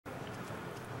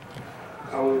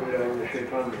أعوذ بالله من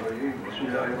الشيطان الرجيم بسم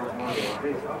الله الرحمن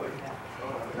الرحيم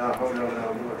لا حول ولا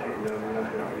قوة إلا بالله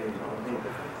العلي العظيم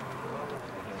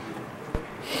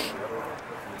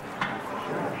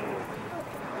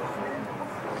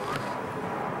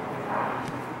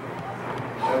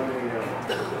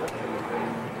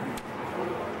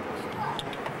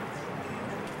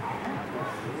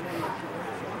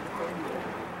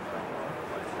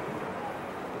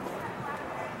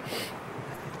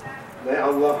May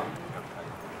Allah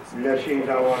blessing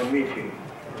our meeting.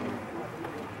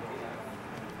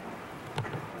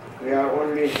 We are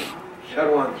only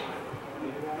servants.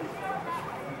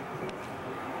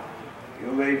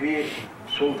 You may be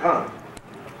Sultan,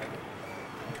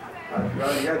 but you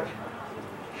are yet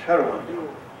servant.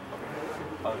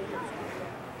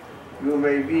 You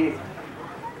may be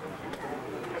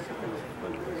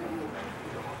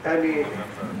any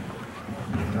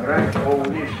rank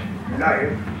of this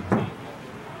life.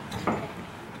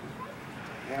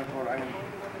 Therefore,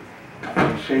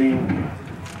 I'm saying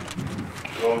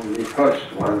from the first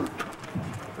one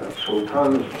that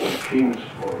sultans or kings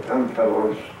or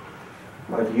emperors,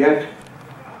 but yet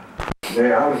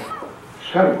they are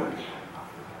servants.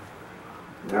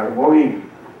 They are going,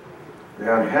 they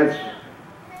are heads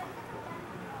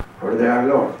for their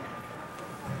Lord.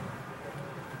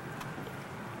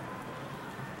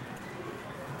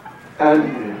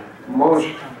 And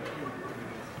most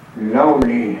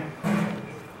lovely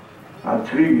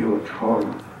attribute for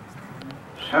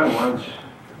servants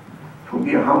to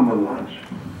be humble ones.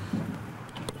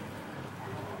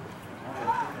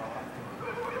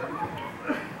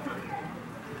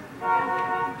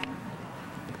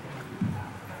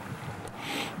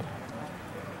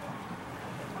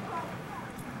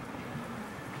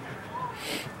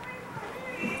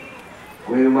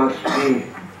 We must be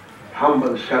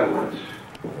humble servants.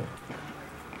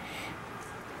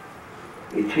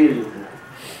 It is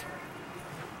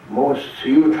most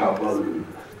suitable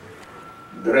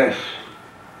dress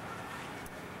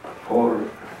for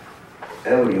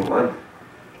everyone,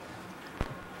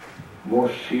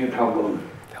 most suitable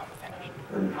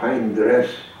and fine dress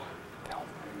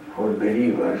for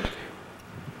believers,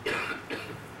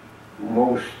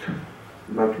 most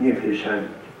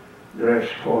magnificent dress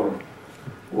for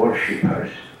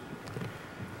worshippers,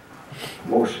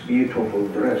 most beautiful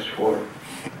dress for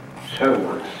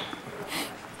servants.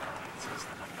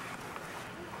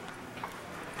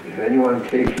 If anyone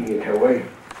taking it away,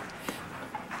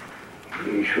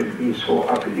 he should be so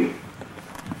ugly.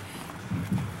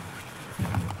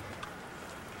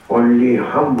 Only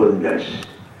humbleness,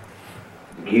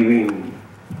 giving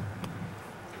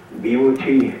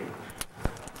beauty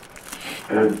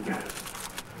and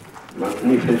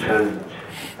magnificent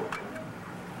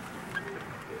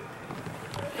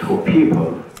to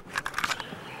people.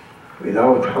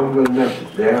 Without humbleness,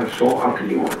 they are so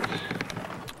ugly ones.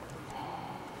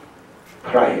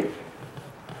 Pride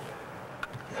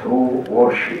through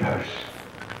worshippers.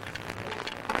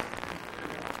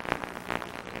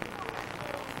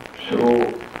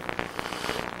 Through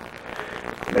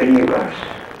believers,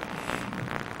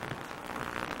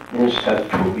 instead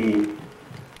to be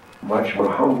much more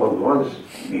humble ones,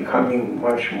 becoming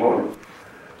much more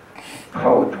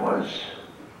proud ones.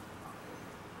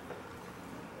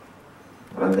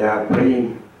 When they are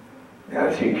praying, they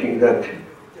are thinking that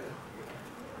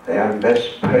they are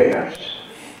best prayers.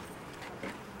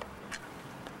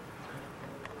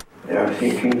 They are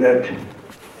thinking that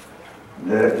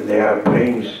they are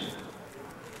praying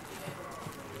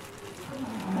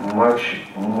much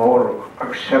more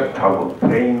acceptable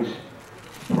prayings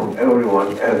from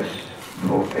everyone else,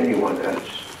 from anyone else.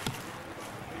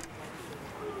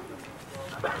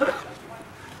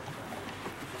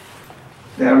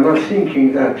 They are not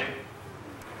thinking that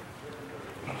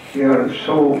they are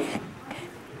so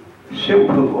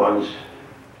simple ones,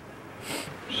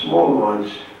 small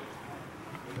ones,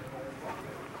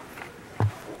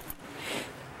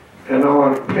 and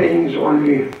our prayings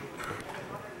only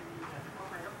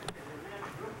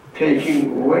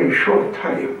taking very short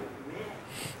time.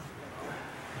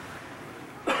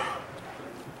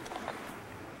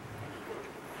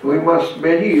 We must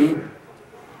believe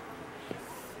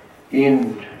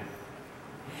in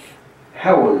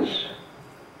heavens.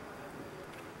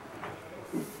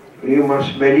 We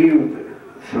must believe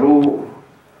through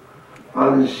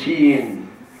unseen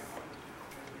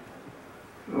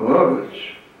worlds.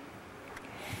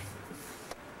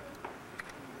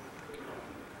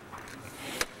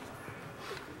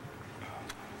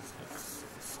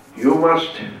 You must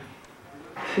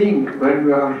think when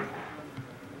we are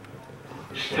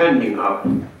standing up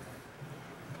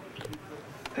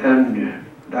and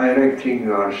directing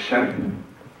yourself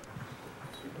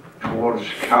towards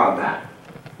Kaaba,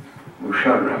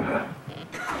 Musharrafa,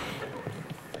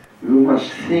 you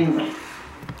must think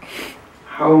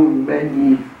how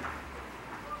many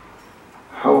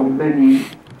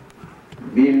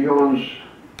billions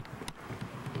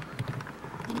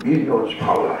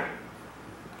power.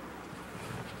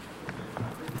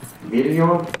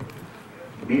 Billion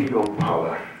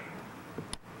power.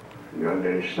 You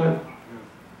understand?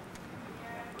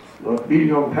 Not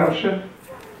billion person.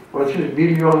 What is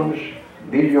billions?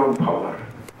 Billion power.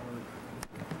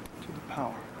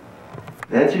 Power.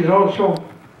 That is also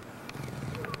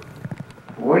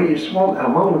very small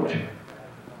amount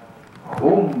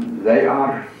whom they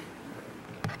are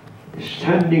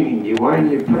standing in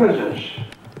divine presence.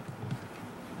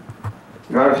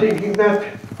 You are thinking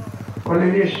that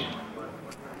only these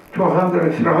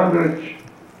 200, 300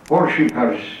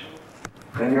 worshippers,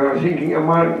 and you are thinking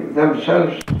among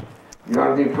themselves, you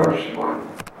are the first one.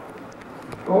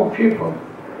 Oh people,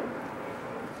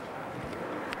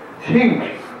 think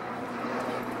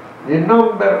the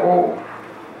number of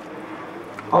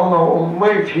Allah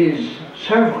Almighty's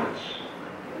servants,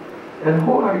 and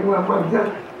who are you among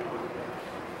them?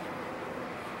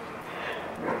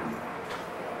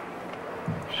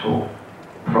 So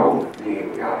proudly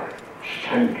we are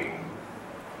standing.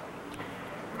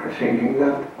 We are thinking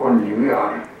that only we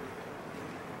are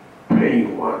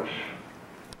praying once,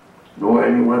 no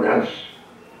anyone else.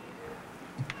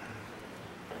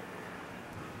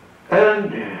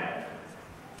 And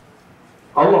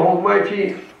Allah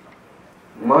Almighty,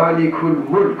 Malikul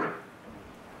Mulk,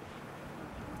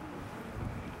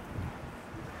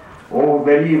 all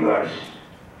believers,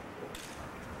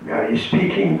 we are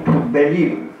speaking to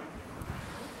believe,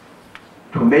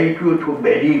 to make you to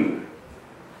believe.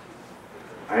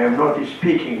 I am not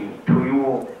speaking to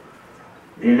you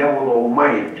the level of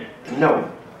mind,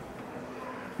 no.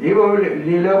 The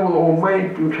level of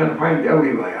mind you can find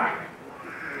everywhere.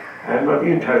 I am not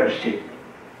interested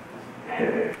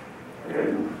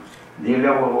in the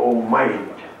level of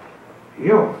mind.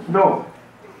 You, no.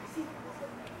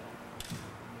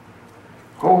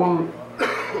 Whole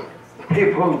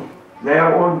people, they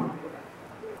are on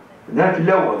that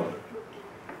level,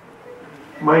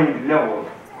 mind level.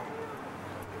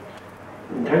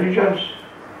 Intelligence,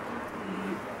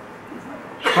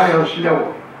 science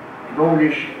level,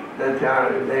 knowledge that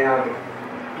they are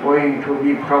going to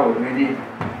be proud with it.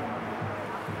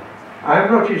 I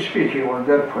am not speaking on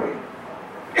that point.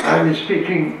 I am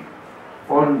speaking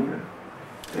on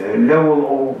level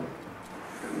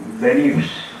of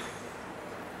beliefs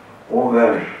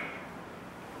over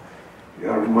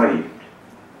your mind.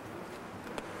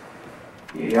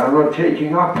 You are not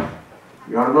taking up,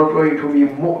 you are not going to be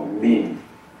mu'min.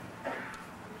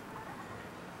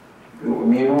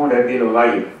 يؤمنون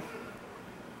بالغيب.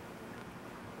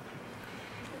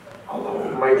 Allah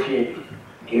Almighty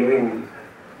giving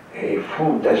a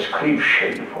full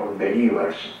description for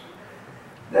believers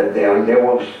that there are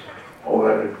levels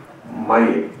over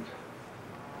mind,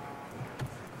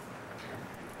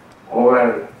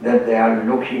 over that they are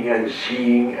looking and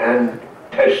seeing and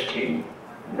testing.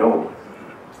 No.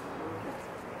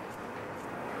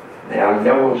 There are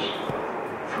levels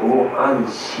through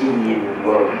unseen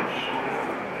worlds.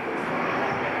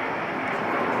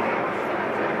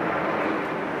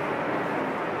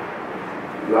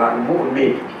 You are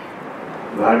mu'min.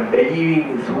 You are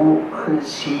believing through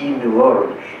unseen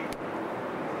worlds.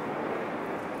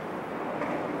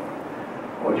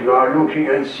 What you are looking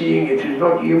and seeing, it is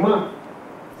not iman.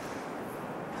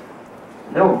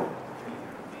 No.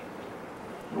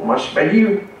 You must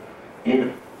believe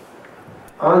in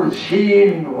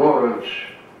unseen worlds,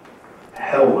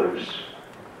 heavens.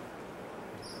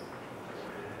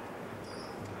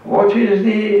 What is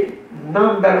the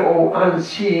number of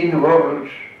unseen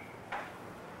worlds?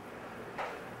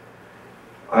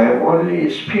 I am only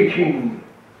speaking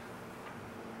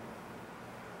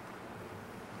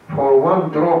for one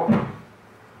drop,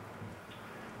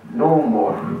 no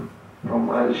more, from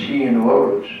unseen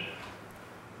worlds.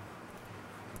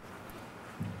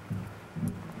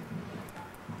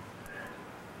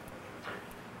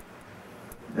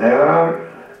 There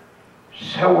are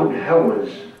 7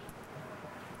 heavens,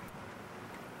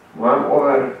 1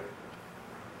 over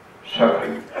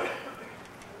second,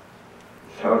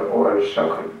 3rd over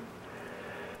second,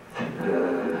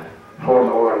 4th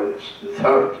over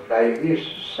third, like this,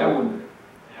 7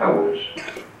 heavens.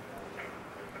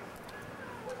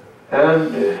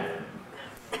 And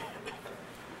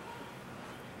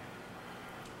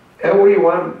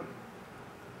everyone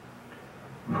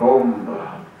from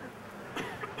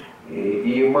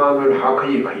IMAN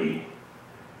UL-HAQIQ,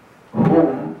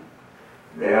 whom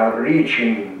they are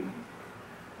reaching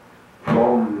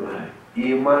from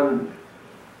Iman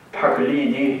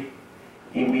Taqlidi,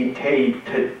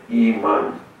 imitated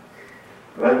Iman.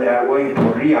 When they are going to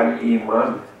real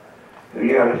Iman,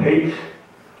 real faith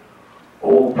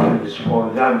opens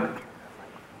for them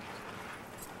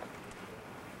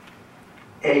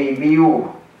a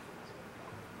view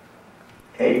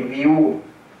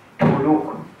to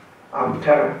look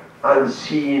after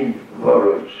unseen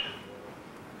worlds.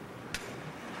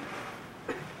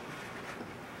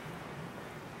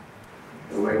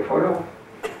 You may follow?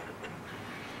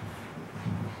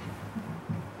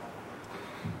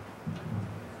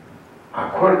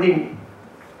 According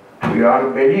to your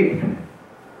belief,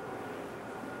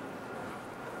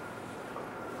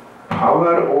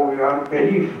 power of your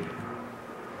belief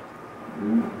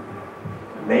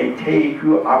may take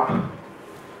you up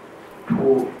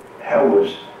to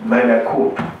heaven's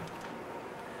malakut.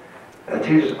 That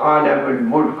is alam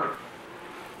al-mulk,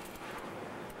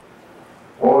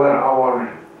 over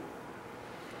our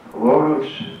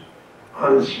worlds,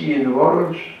 unseen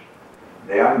worlds.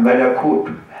 They are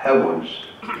malakut, heavens.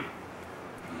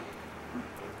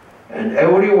 And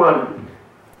everyone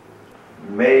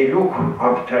may look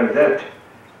after that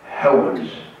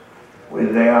heavens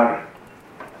with their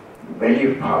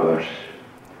belief powers.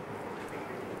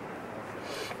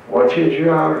 What is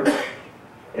your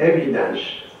evidence?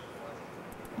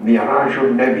 Mi'raj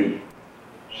al-Nabi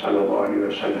sallallahu alayhi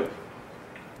wa sallam.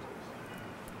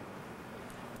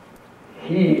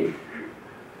 He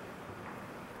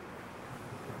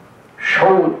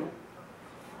showed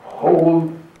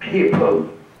whole people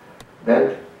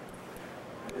that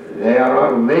there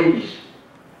are ways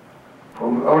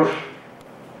from earth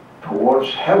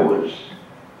towards heavens.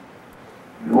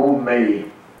 You may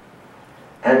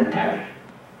enter,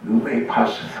 you may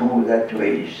pass through that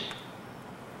ways.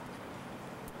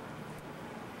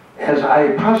 As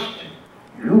I passed,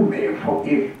 you may,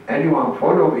 if anyone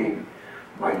following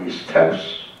my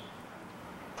steps,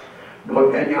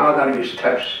 not any other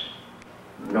steps,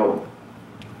 no.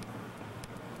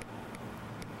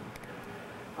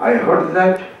 I heard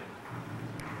that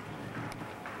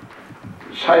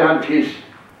scientists,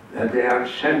 that they are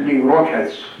sending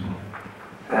rockets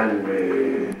and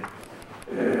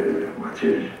what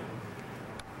is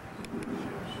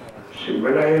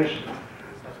satellites,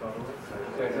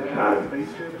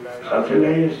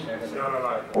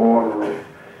 or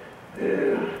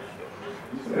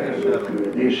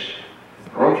these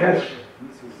rockets,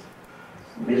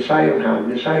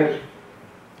 missiles,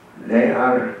 they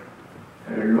are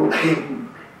looking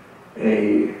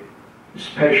a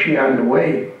special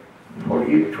way for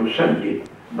it to send it.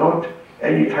 Not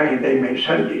any time they may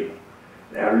send it.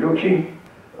 They are looking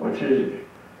what is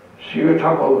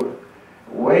suitable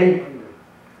way,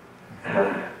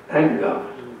 angle.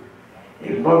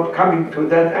 If not coming to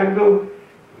that angle,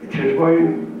 it is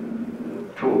going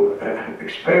to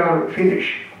expire,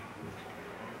 finish.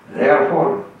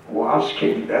 Therefore, we're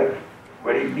asking that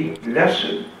very big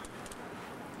lesson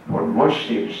for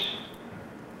Muslims.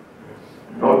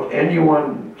 Not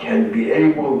anyone can be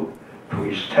able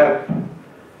to step,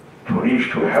 to reach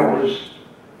to heavens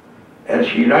as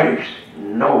he likes.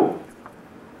 No.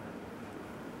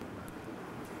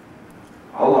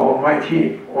 Allah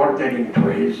Almighty ordering to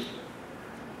His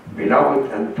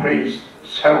beloved and praised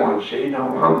servant Sayyidina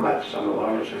Muhammad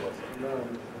sallallahu alaihi wasallam.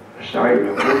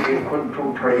 إن كنتم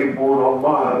تحبون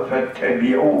الله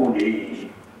فاتبعوني.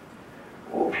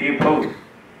 O people,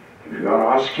 if you are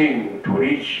asking to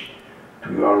reach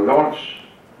to your Lord's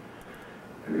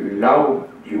love,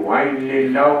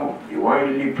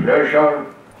 divinely pleasure,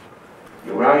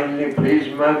 divinely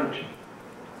pleasement,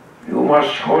 you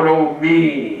must follow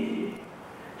me.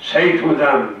 Say to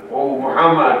them, O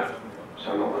Muhammad,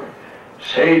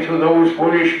 say to those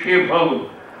foolish people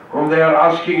whom they are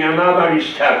asking another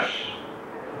steps,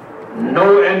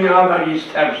 no any other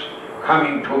steps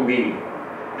coming to me,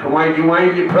 to my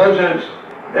divinely presence,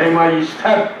 they might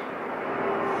step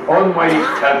on my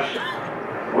steps.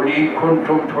 قُلْ إِن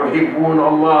كُنْتُمْ تُحِبُّونَ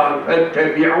اللَّهَ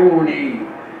فَاتَّبِعُونِي.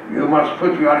 You must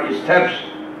put your steps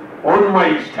on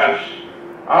my steps.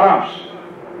 Arabs,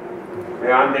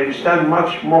 they understand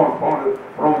much more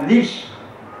from this.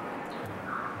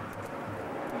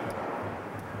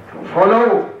 To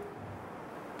follow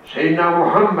Sayyidina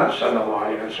Muhammad sallallahu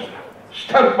alayhi wa sallam,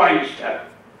 step by step,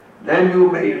 then you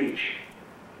may reach.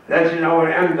 That's in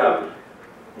our angle.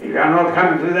 If you are not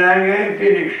coming to the end,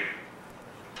 finish.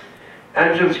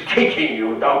 Angels kicking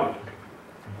you down.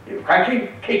 If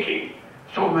kicking,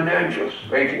 so many angels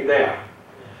waiting there.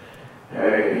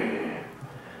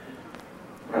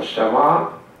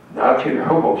 السماء ذات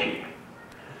الحبك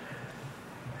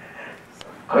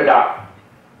قدع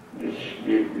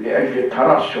لأجل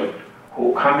الترصد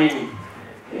who coming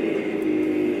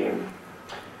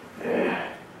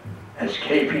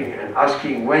escaping and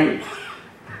asking way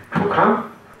to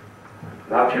come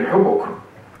ذات الحبك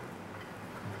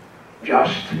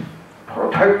just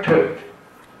protected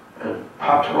and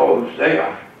patrols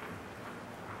there.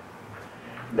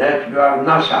 That you are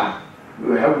NASA,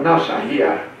 you have NASA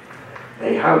here.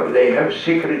 They have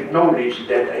secret knowledge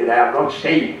that they are not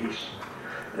saying this.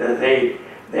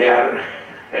 They are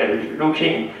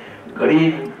looking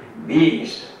green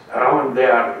beings around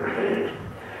their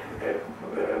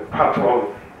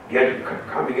patrol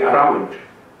coming around.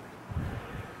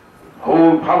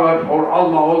 Whole power for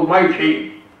Allah Almighty.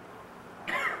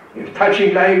 If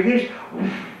touching like this,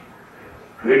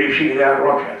 finishing their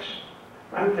rockets.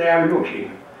 And they are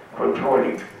looking,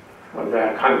 controlling what they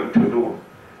are coming to do.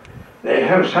 They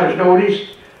have such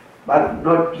knowledge, but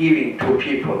not giving to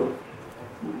people,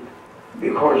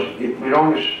 because it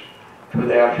belongs to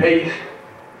their faith,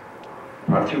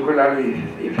 particularly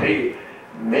the faith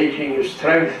making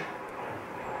strength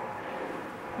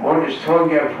more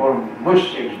stronger for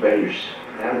Muslims beliefs,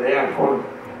 and therefore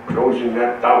closing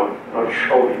that down, not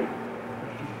showing.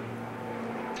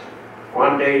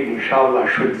 One day, inshallah,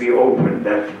 should be opened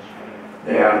that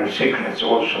there are secrets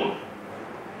also.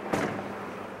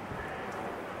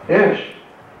 Yes,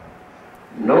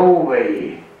 no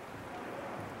way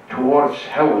towards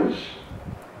heavens,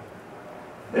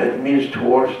 that means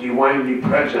towards divinely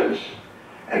presence,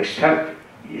 except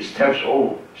the steps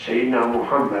of Sayyidina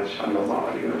Muhammad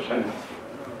sallallahu alayhi wa sallam.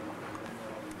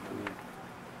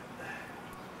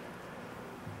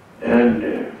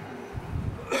 And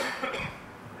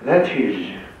that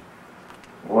is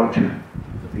what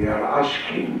we are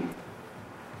asking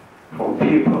from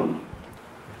people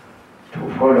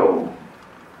to follow.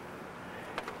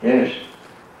 Yes.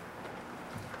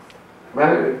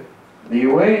 Well, the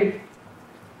way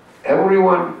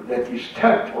everyone that is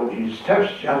stepped on his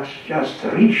steps just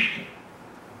reached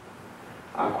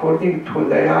according to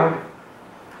their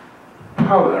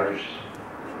powers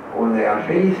or their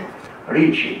faith,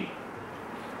 reaching.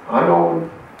 Unknown,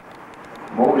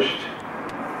 most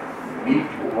big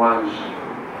ones,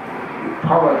 the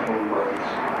powerful ones.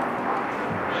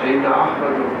 Sayyidina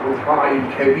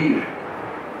Ahmad al-Kabir,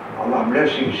 Allah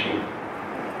blessings him,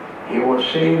 he was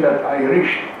saying that I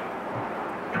reached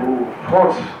to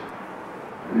fourth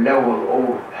level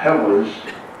of heavens,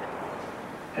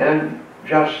 and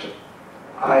just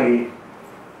I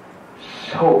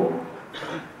saw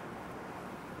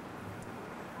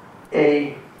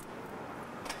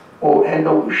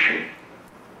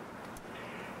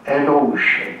an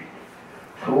ocean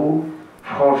through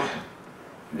fourth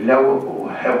level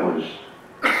of heavens,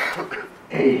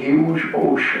 a huge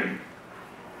ocean.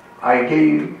 I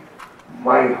gave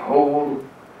my whole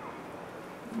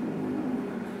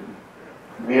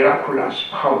miraculous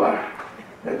power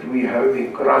that we have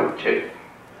been granted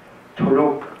to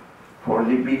look for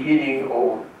the beginning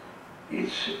of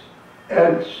its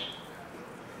ends.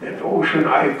 That ocean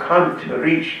I can't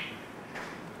reach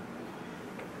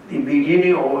the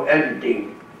beginning or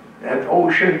ending. That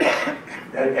ocean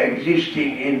that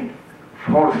existing in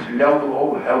fourth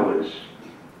level of heavens.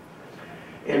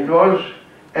 It was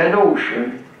an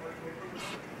ocean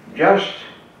just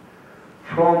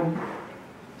from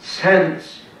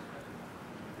sands,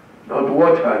 not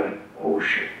water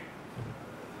ocean,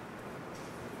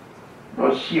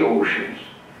 not sea oceans,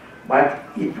 but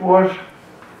it was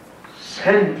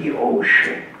sandy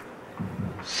ocean,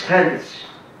 sands.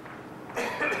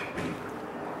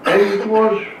 And it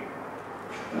was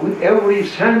with every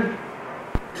sand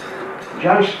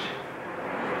just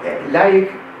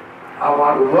like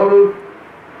our world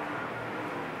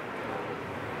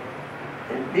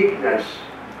in bigness.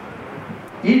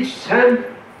 Each sand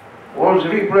was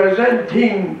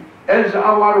representing as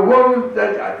our world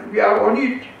that we are on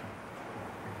it.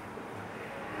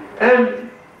 And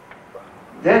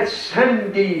that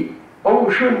sandy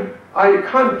ocean, I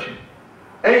can't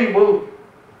able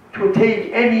to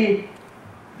take any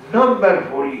number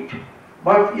for it,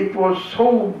 but it was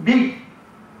so big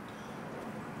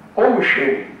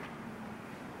ocean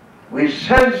with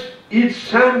sands, each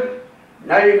sand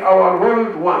like our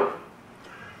world one,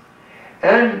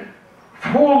 and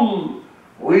full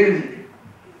with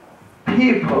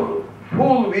people,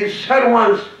 full with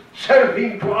servants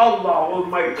serving to Allah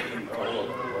Almighty.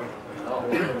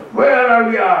 Where are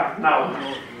we are now?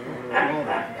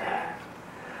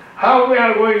 How we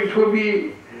are going to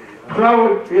be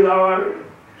proud with our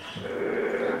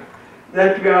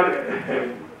that we are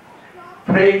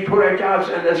praying 2 rakats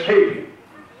and escaping.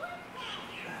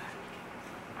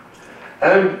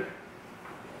 And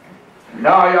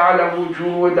لا يعلم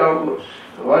وجود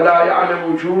ولا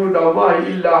يعلم وجود الله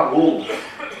إلا هو.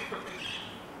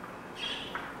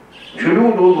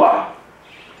 Junudullah,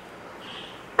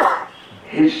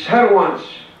 his servants,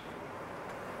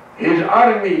 his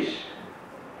armies,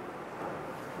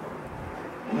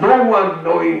 no one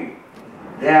knowing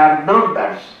their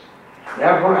numbers.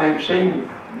 Therefore I am saying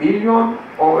billion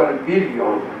over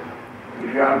billion.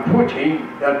 If you are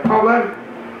putting that power,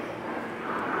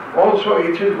 also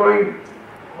it is going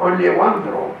only one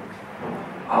drop.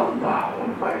 Allah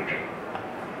Almighty.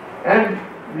 And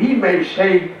we may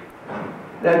say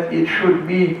that it should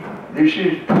be, this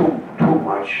is too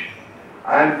much.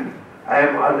 I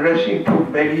am addressing to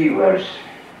believers,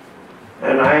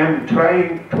 and I am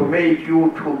trying to make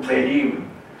you to believe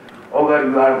over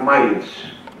your minds,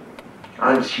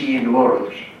 unseen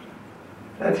worlds.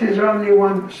 That is only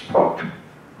one spot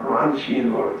from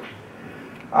unseen worlds.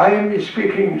 I am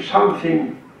speaking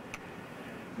something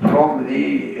from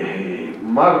the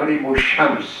MAGHRIB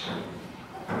UL-SHAMS,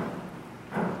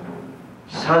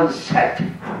 sunset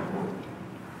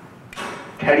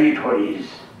territories,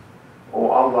 O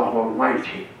Allah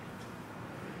Almighty.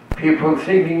 People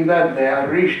thinking that they are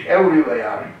reached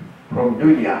everywhere from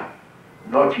dunya.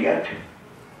 Not yet.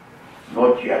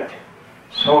 Not yet.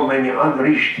 So many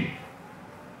unreached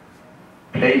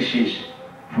places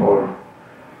for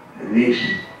this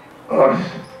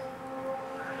earth.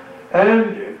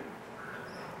 And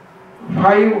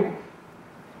 5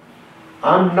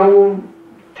 unknown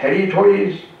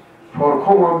territories for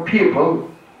common people,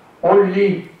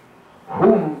 only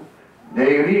whom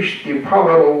they reach the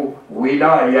power of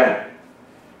wilayat,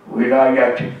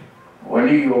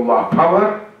 waliullah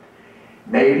power,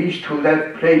 may reach to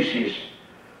that places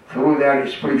through their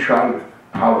spiritual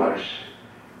powers,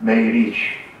 may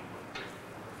reach.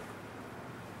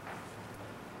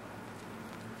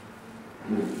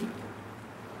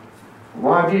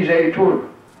 Wadi Zaytun,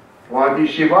 Wadi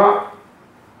Siba,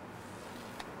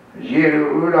 Zir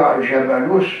Ula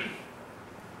Jabalus,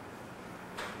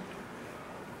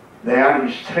 they are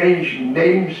strange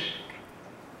names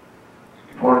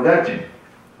for that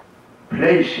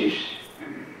places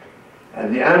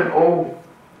at the end of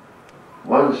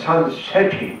one sun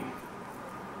setting.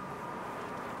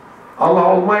 Allah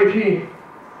Almighty,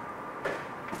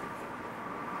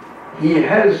 He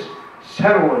has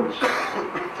servants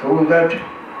through that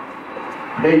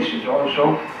places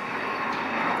also.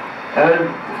 And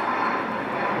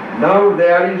now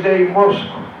there is a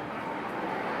mosque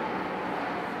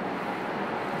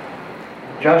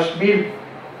just built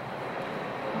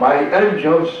by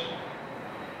angels,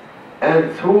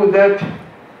 and through that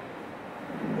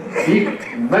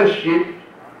big masjid,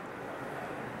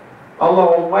 Allah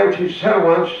Almighty's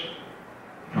servants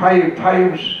 5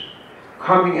 times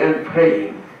coming and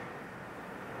praying.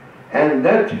 And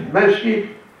that masjid,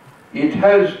 it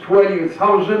has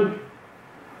 12,000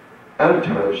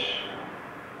 entrance,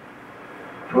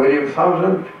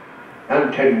 12,000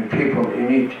 entering people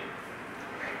in it.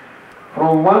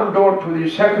 From one door to the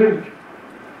second,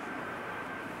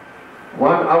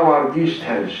 1 hour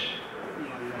distance,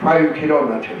 5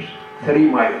 kilometers, 3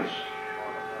 miles.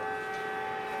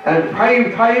 And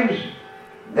 5 times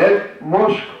that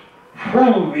mosque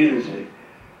full with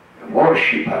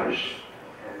worshippers,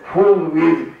 full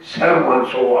with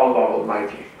servants of Allah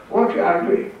Almighty. What we are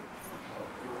doing?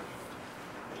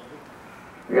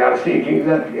 We are thinking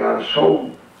that we are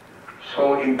so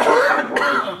important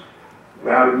ones.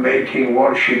 We are making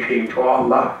worshipping to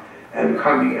Allah and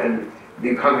coming and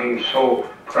becoming so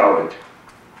proud.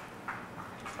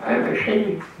 I am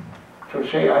ashamed to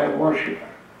say I am worshipper.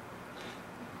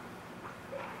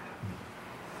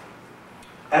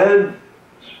 And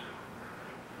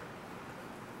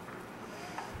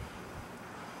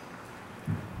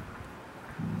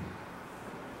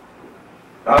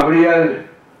Gabriel,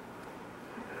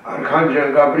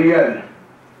 Archangel Gabriel,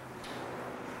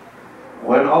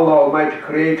 when Allah Almighty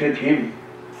created him,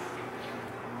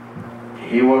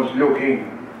 he was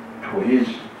looking to his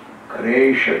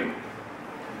creation,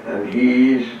 and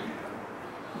he is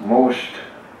most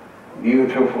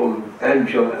beautiful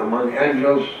angel among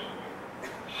angels.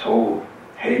 So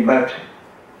Haybat,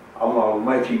 Allah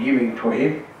Almighty giving to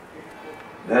him.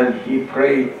 Then he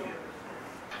prayed.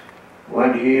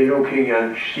 When he looking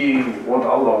and seeing what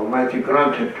Allah Almighty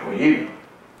granted to him,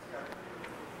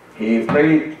 he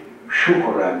prayed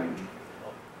shukran,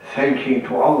 thanking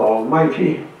to Allah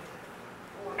Almighty,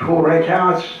 2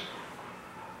 rakats,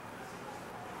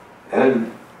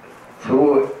 and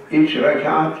through each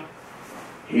rakat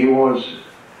he was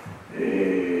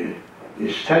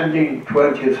is standing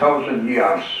 20,000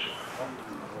 years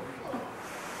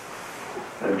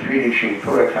and finishing 2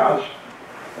 rakats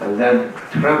and then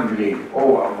trembling,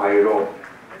 oh my Lord,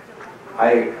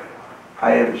 I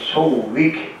am so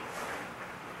weak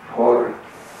for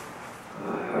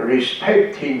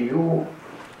respecting you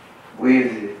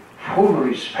with full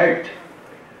respect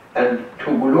and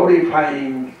to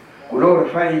glorifying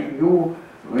you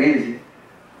with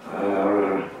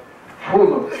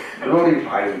full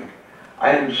glorifying. I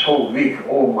am so weak,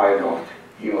 oh my Lord,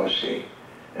 he was saying.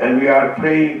 And we are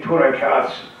praying 2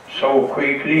 rakats so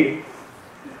quickly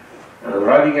and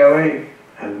running away,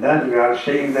 and then we are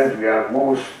saying that we are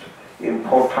most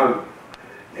important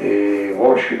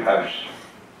worshippers.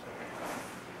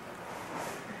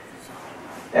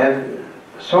 And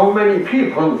so many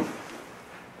people,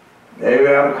 they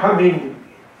were coming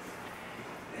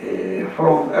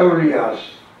from areas.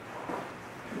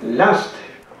 Last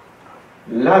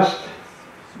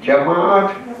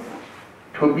Jama'at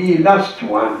to be last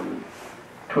one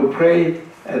to pray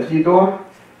at the door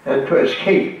and to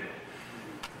escape,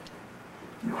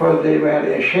 because they were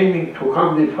ashamed to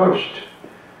come the first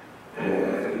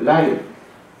line.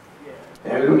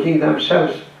 They are looking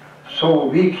themselves so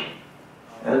weak,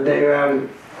 and they were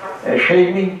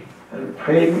ashamed and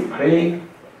praying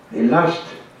the last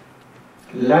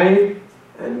line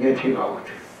and getting out.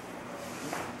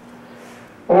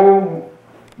 Oh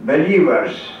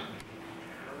believers,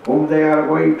 whom they are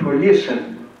going to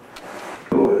listen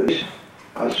to this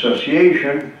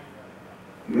association,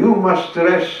 you must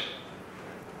dress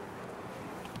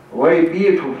very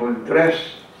beautiful dress,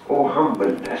 O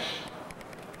humbleness.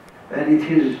 And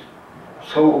it is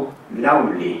so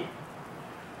lovely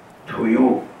to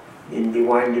you in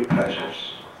divinely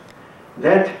presence.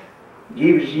 That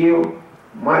gives you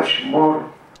much more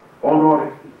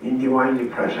honor in divinely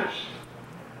presence.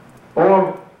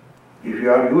 Or if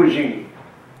you are using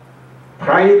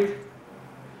pride,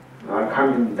 you are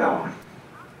coming down.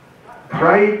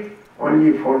 Pride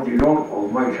only for the Lord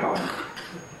Almighty Allah.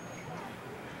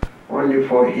 Only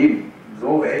for Him,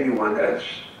 no anyone else.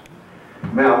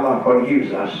 May Allah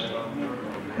forgive us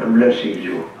and blesses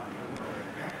you.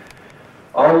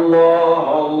 Allah,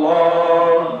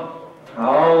 Allah,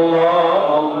 Allah,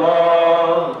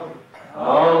 Allah,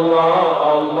 Allah,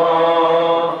 Allah,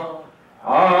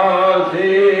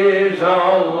 Aziz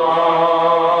Allah,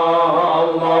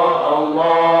 Allah,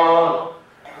 Allah,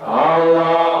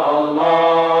 Allah,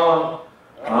 Allah,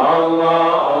 Allah,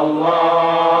 Allah,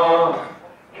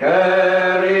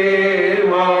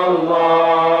 Kareem Allah,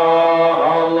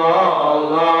 Allah,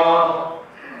 Allah,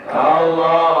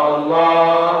 Allah,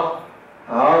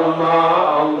 Allah,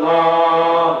 Allah,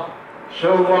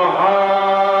 Subhanallah.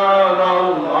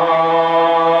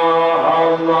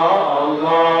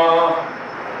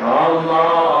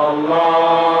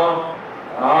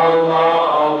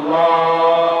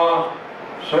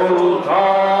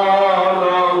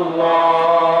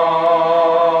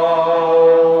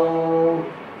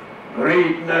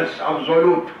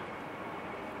 Absolute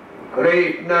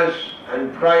greatness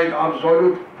and pride,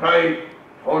 absolute pride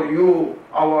for you,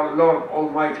 our Lord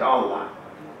Almighty Allah,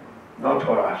 not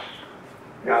for us.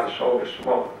 We are so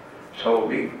small, so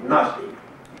big, nothing.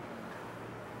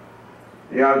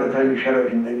 زيادة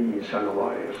لشرف النبي صلى الله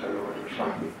عليه وسلم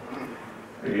وصحبه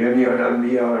جميع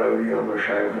الأنبياء والأولياء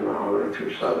ومشايخنا حضرة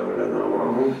السادة ولنا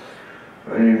معهم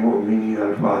وللمؤمنين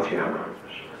الفاتحة.